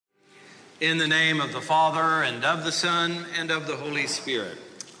In the name of the Father, and of the Son, and of the Holy Spirit.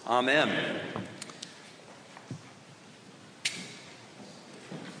 Amen.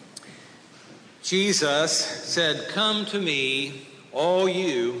 Jesus said, "Come to me, all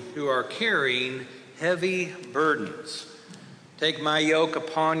you who are carrying heavy burdens. Take my yoke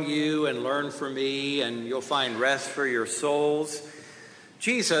upon you and learn from me, and you'll find rest for your souls."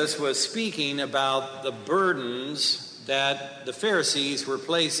 Jesus was speaking about the burdens that the Pharisees were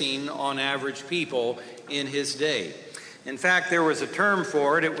placing on average people in his day. In fact, there was a term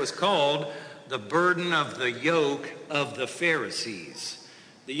for it. It was called the burden of the yoke of the Pharisees.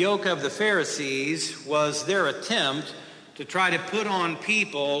 The yoke of the Pharisees was their attempt to try to put on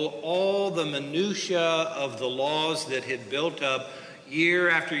people all the minutia of the laws that had built up year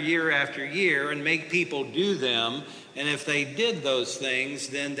after year after year and make people do them. And if they did those things,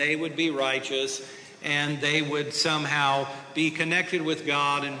 then they would be righteous and they would somehow be connected with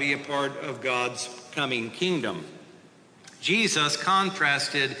God and be a part of God's coming kingdom. Jesus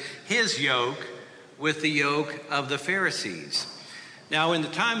contrasted his yoke with the yoke of the Pharisees. Now, in the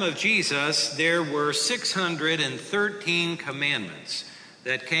time of Jesus, there were 613 commandments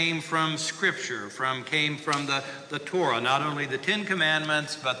that came from Scripture, came from the Torah. Not only the 10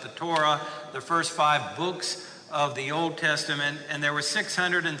 Commandments, but the Torah, the first 5 books of the Old Testament, and there were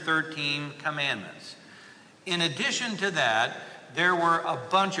 613 commandments. In addition to that, there were a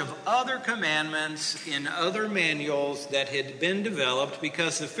bunch of other commandments in other manuals that had been developed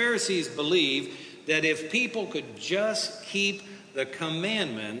because the Pharisees believed that if people could just keep the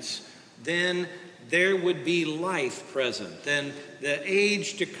commandments, then there would be life present. Then the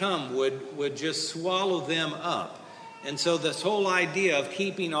age to come would just swallow them up. And so this whole idea of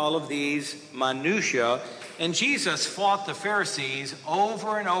keeping all of these minutiae, and Jesus fought the Pharisees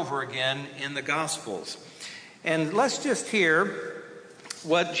over and over again in the Gospels. And let's just hear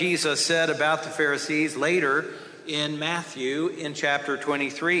what Jesus said about the Pharisees later in Matthew in chapter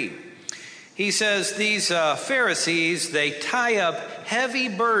 23. He says, "These Pharisees, they tie up heavy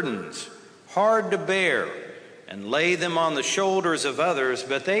burdens, hard to bear, and lay them on the shoulders of others,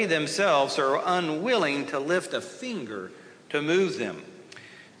 but they themselves are unwilling to lift a finger to move them."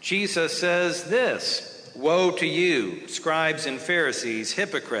 Jesus says this, "Woe to you, scribes and Pharisees,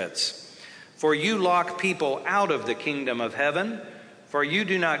 hypocrites! For you lock people out of the kingdom of heaven, for you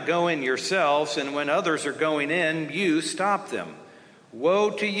do not go in yourselves, and when others are going in, you stop them.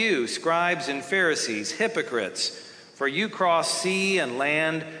 Woe to you, scribes and Pharisees, hypocrites! For you cross sea and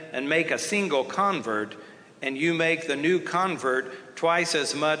land and make a single convert, and you make the new convert twice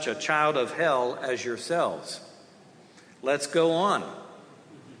as much a child of hell as yourselves." Let's go on.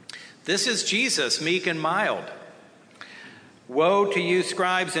 This is Jesus, meek and mild. "Woe to you,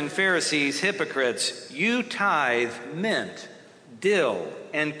 scribes and Pharisees, hypocrites! You tithe mint, dill,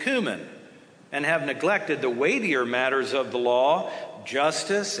 and cumin, and have neglected the weightier matters of the law,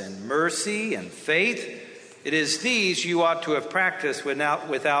 justice and mercy and faith. It is these you ought to have practiced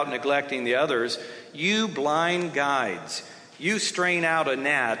without neglecting the others. You blind guides, you strain out a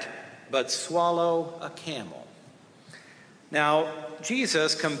gnat, but swallow a camel." Now,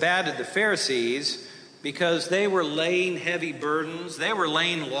 Jesus combated the Pharisees because they were laying heavy burdens. They were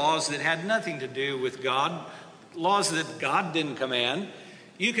laying laws that had nothing to do with God, laws that God didn't command.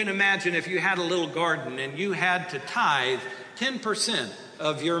 You can imagine if you had a little garden and you had to tithe 10%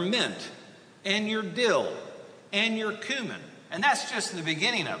 of your mint and your dill and your cumin. And that's just the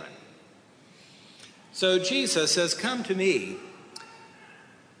beginning of it. So Jesus says, "Come to me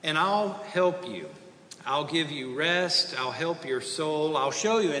and I'll help you. I'll give you rest. I'll help your soul. I'll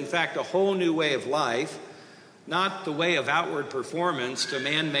show you, in fact, a whole new way of life, not the way of outward performance to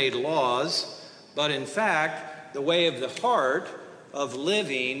man-made laws, but in fact, the way of the heart of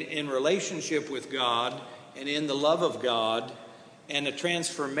living in relationship with God and in the love of God, and a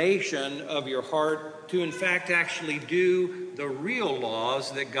transformation of your heart to, in fact, actually do the real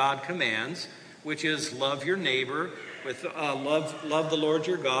laws that God commands, which is love your neighbor, with love the Lord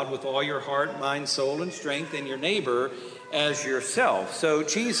your God with all your heart, mind, soul, and strength, and your neighbor as yourself." So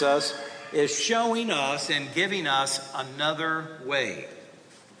Jesus is showing us and giving us another way.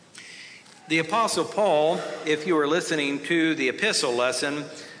 The Apostle Paul, if you were listening to the epistle lesson,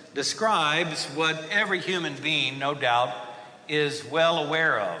 describes what every human being, no doubt, is well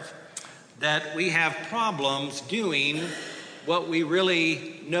aware of, that we have problems doing what we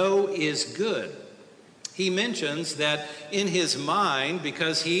really know is good. He mentions that in his mind,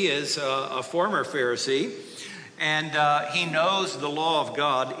 because he is a former Pharisee, and he knows the law of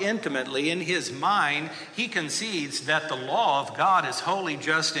God intimately, in his mind, he concedes that the law of God is holy,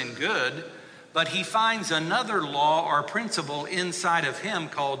 just, and good, but he finds another law or principle inside of him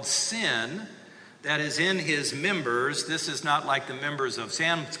called sin that is in his members. This is not like the members of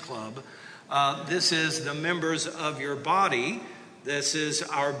Sam's Club. This is the members of your body. This is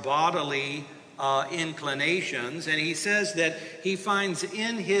our bodily inclinations. And he says that he finds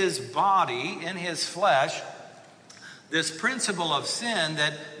in his body, in his flesh, this principle of sin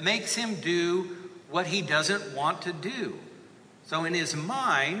that makes him do what he doesn't want to do. So in his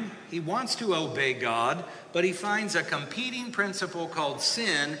mind, he wants to obey God, but he finds a competing principle called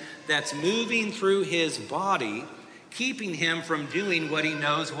sin that's moving through his body, keeping him from doing what he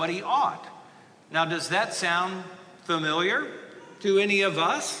knows what he ought. Now, does that sound familiar to any of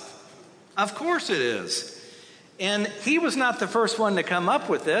us? Of course it is. And he was not the first one to come up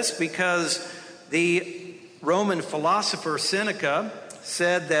with this, because the Roman philosopher Seneca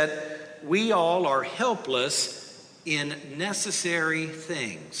said that we all are helpless in necessary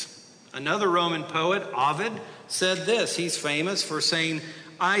things. Another Roman poet, Ovid, said this. He's famous for saying,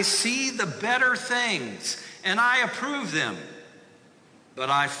 "I see the better things and I approve them,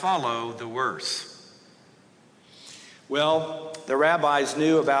 but I follow the worse." Well, the rabbis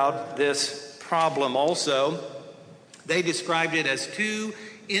knew about this problem also. They described it as two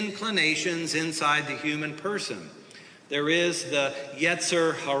inclinations inside the human person. There is the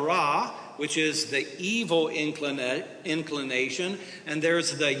Yetzer Hara, which is the evil inclination, and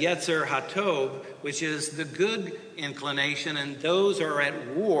there's the Yetzer Hatov, which is the good inclination, and those are at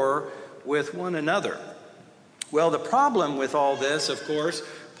war with one another. Well, the problem with all this, of course,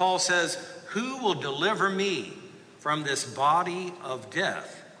 Paul says, "Who will deliver me from this body of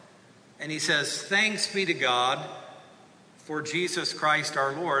death?" And he says, "Thanks be to God, for Jesus Christ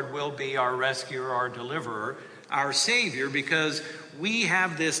our Lord will be our rescuer, our deliverer, our Savior," because we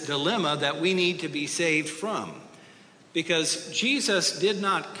have this dilemma that we need to be saved from. Because Jesus did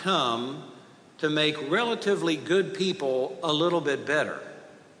not come to make relatively good people a little bit better.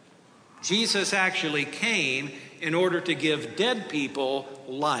 Jesus actually came in order to give dead people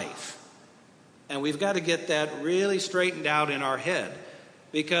life. And we've got to get that really straightened out in our head.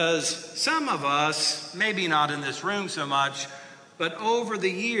 Because some of us, maybe not in this room so much, but over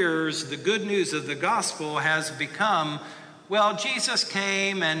the years, the good news of the gospel has become, well, Jesus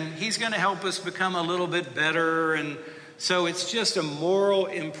came and he's going to help us become a little bit better. And so it's just a moral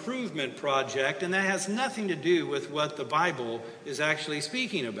improvement project. And that has nothing to do with what the Bible is actually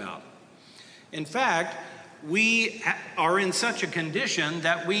speaking about. In fact, we are in such a condition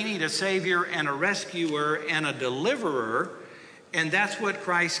that we need a Savior and a rescuer and a deliverer. And that's what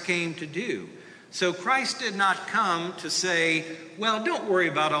Christ came to do. So Christ did not come to say, well, don't worry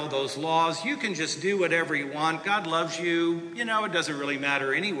about all those laws. You can just do whatever you want. God loves you. You know, it doesn't really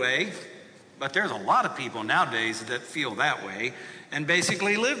matter anyway. But there's a lot of people nowadays that feel that way and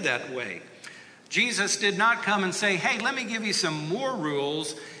basically live that way. Jesus did not come and say, hey, let me give you some more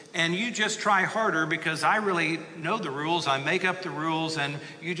rules and you just try harder because I really know the rules. I make up the rules and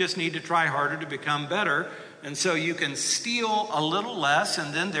you just need to try harder to become better. And so you can steal a little less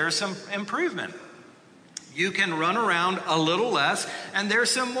and then there's some improvement. You can run around a little less and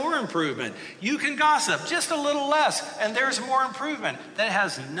there's some more improvement. You can gossip just a little less and there's more improvement. That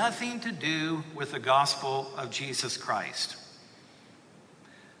has nothing to do with the gospel of Jesus Christ.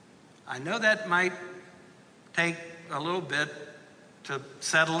 I know that might take a little bit to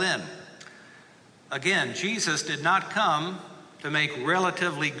settle in. Again, Jesus did not come to make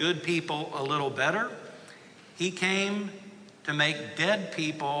relatively good people a little better. He came to make dead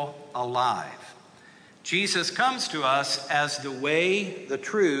people alive. Jesus comes to us as the way, the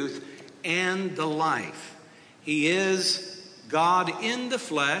truth, and the life. He is God in the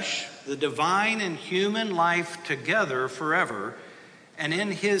flesh, the divine and human life together forever. And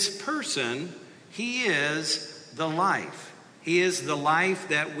in his person, he is the life. He is the life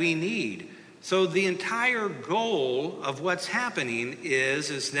that we need. So the entire goal of what's happening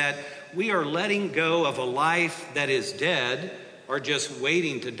is that we are letting go of a life that is dead or just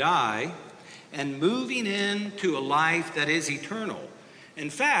waiting to die and moving into a life that is eternal. In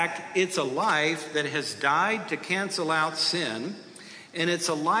fact, it's a life that has died to cancel out sin, and it's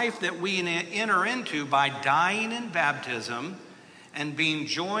a life that we enter into by dying in baptism and being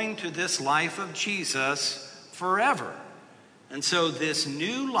joined to this life of Jesus forever. And so this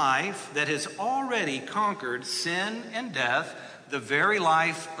new life that has already conquered sin and death, the very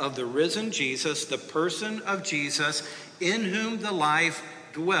life of the risen Jesus, the person of Jesus, in whom the life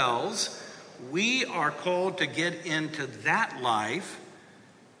dwells, we are called to get into that life.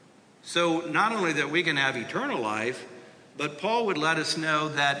 So not only that we can have eternal life, but Paul would let us know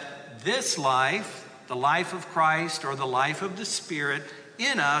that this life, the life of Christ or the life of the Spirit,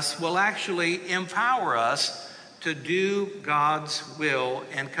 in us will actually empower us to do God's will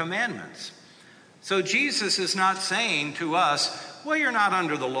and commandments. So Jesus is not saying to us, well, you're not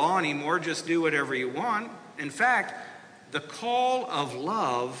under the law anymore, just do whatever you want. In fact, the call of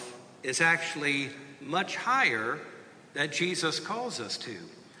love is actually much higher that Jesus calls us to.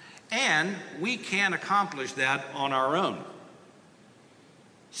 And we can't accomplish that on our own.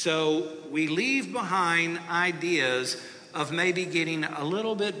 So we leave behind ideas of maybe getting a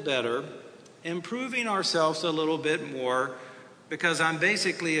little bit better, improving ourselves a little bit more, because I'm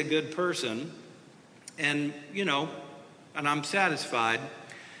basically a good person, and I'm satisfied.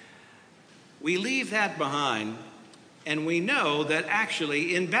 We leave that behind, and we know that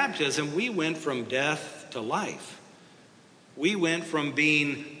actually in baptism we went from death to life. We went from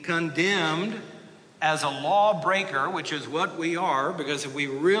being condemned as a lawbreaker, which is what we are, because if we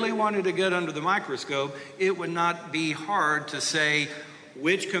really wanted to get under the microscope, it would not be hard to say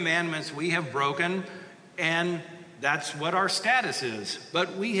which commandments we have broken, and that's what our status is.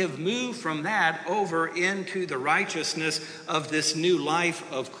 But we have moved from that over into the righteousness of this new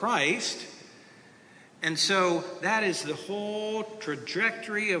life of Christ. And so that is the whole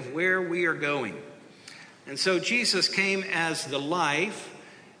trajectory of where we are going. And so Jesus came as the life,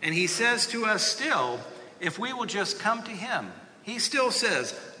 and he says to us still, if we will just come to him, he still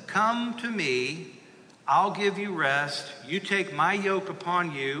says, come to me, I'll give you rest, you take my yoke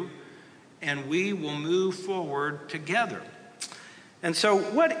upon you, and we will move forward together. And so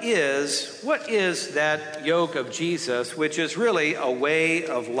what is that yoke of Jesus, which is really a way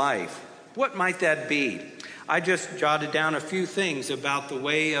of life? What might that be? I just jotted down a few things about the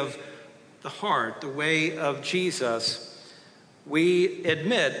way of the heart, the way of Jesus. We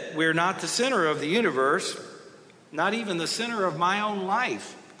admit we're not the center of the universe, not even the center of my own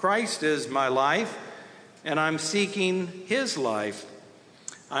life. Christ is my life, and I'm seeking his life.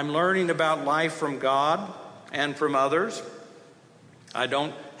 I'm learning about life from God and from others. I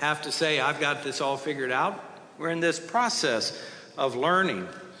don't have to say I've got this all figured out. We're in this process of learning.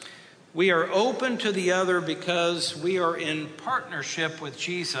 We are open to the other because we are in partnership with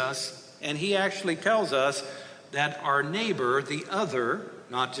Jesus, and he actually tells us that our neighbor, the other,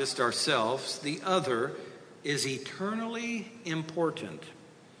 not just ourselves, the other is eternally important.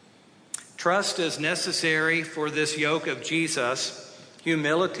 Trust is necessary for this yoke of Jesus.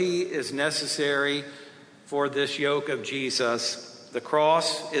 Humility is necessary for this yoke of Jesus. The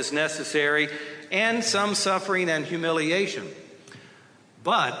cross is necessary, and some suffering and humiliation.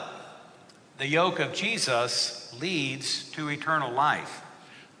 But the yoke of Jesus leads to eternal life.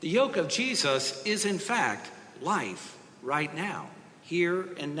 The yoke of Jesus is, in fact, life right now, here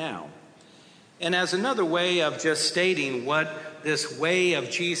and now. And as another way of just stating what this way of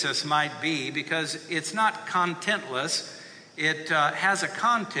Jesus might be, because it's not contentless, it has a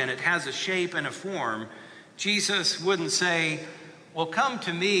content, it has a shape and a form. Jesus wouldn't say, well, come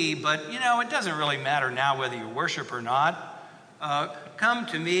to me, but it doesn't really matter now whether you worship or not. Come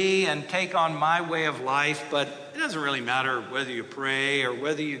to me and take on my way of life, but it doesn't really matter whether you pray or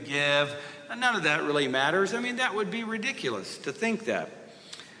whether you give. None of that really matters. I mean, that would be ridiculous to think that.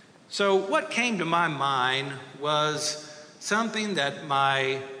 So what came to my mind was something that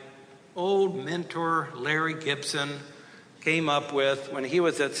my old mentor, Larry Gibson, came up with when he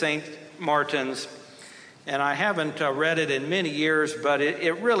was at St. Martin's. And I haven't read it in many years, but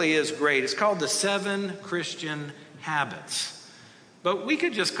it really is great. It's called The 7 Christian Habits. But we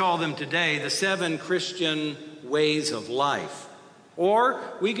could just call them today the 7 Christian Ways of Life. Or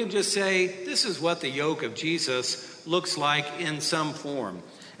we could just say, this is what the yoke of Jesus looks like in some form.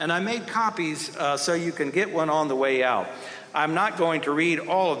 And I made copies so you can get one on the way out. I'm not going to read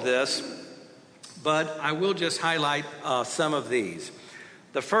all of this, but I will just highlight some of these.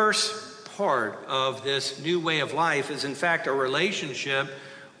 The first part of this new way of life is, in fact, a relationship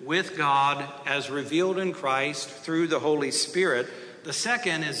with God as revealed in Christ through the Holy Spirit. The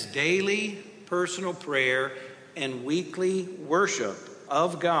second is daily personal prayer and weekly worship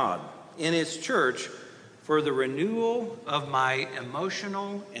of God in his church for the renewal of my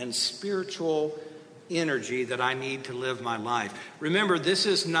emotional and spiritual energy that I need to live my life. Remember, this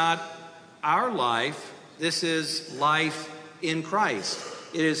is not our life. This is life in Christ.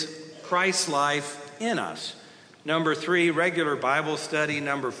 It is Christ's life in us. Number 3, regular Bible study.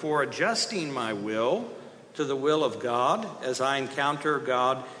 Number 4, adjusting my will to the will of God as I encounter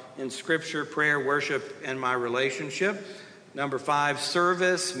God in Scripture, prayer, worship, and my relationship. Number 5,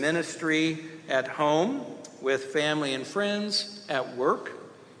 service, ministry at home with family and friends, at work,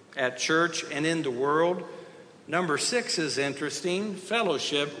 at church, and in the world. Number 6 is interesting,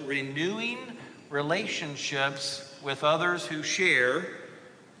 fellowship, renewing relationships with others who share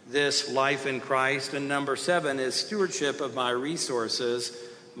this life in Christ. And number 7 is stewardship of my resources,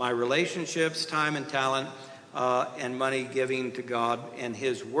 my relationships, time and talent, and money giving to God and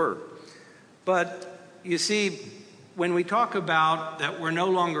his work. But you see, when we talk about that we're no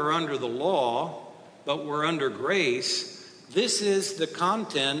longer under the law, but we're under grace, this is the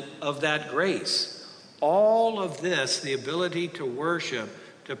content of that grace. All of this, the ability to worship,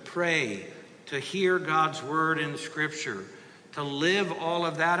 to pray, to hear God's word in Scripture, to live all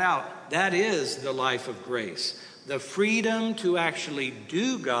of that out, that is the life of grace. The freedom to actually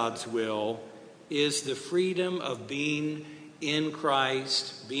do God's will is the freedom of being in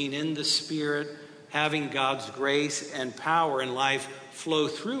Christ, being in the Spirit, having God's grace and power in life flow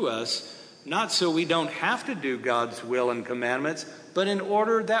through us, not so we don't have to do God's will and commandments, but in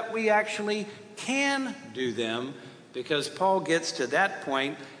order that we actually can do them, because Paul gets to that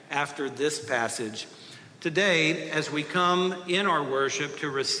point after this passage. Today, as we come in our worship to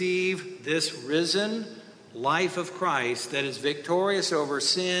receive this risen life of Christ that is victorious over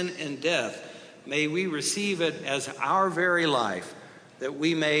sin and death, may we receive it as our very life, that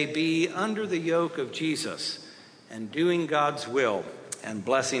we may be under the yoke of Jesus and doing God's will and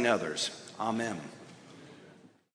blessing others. Amen.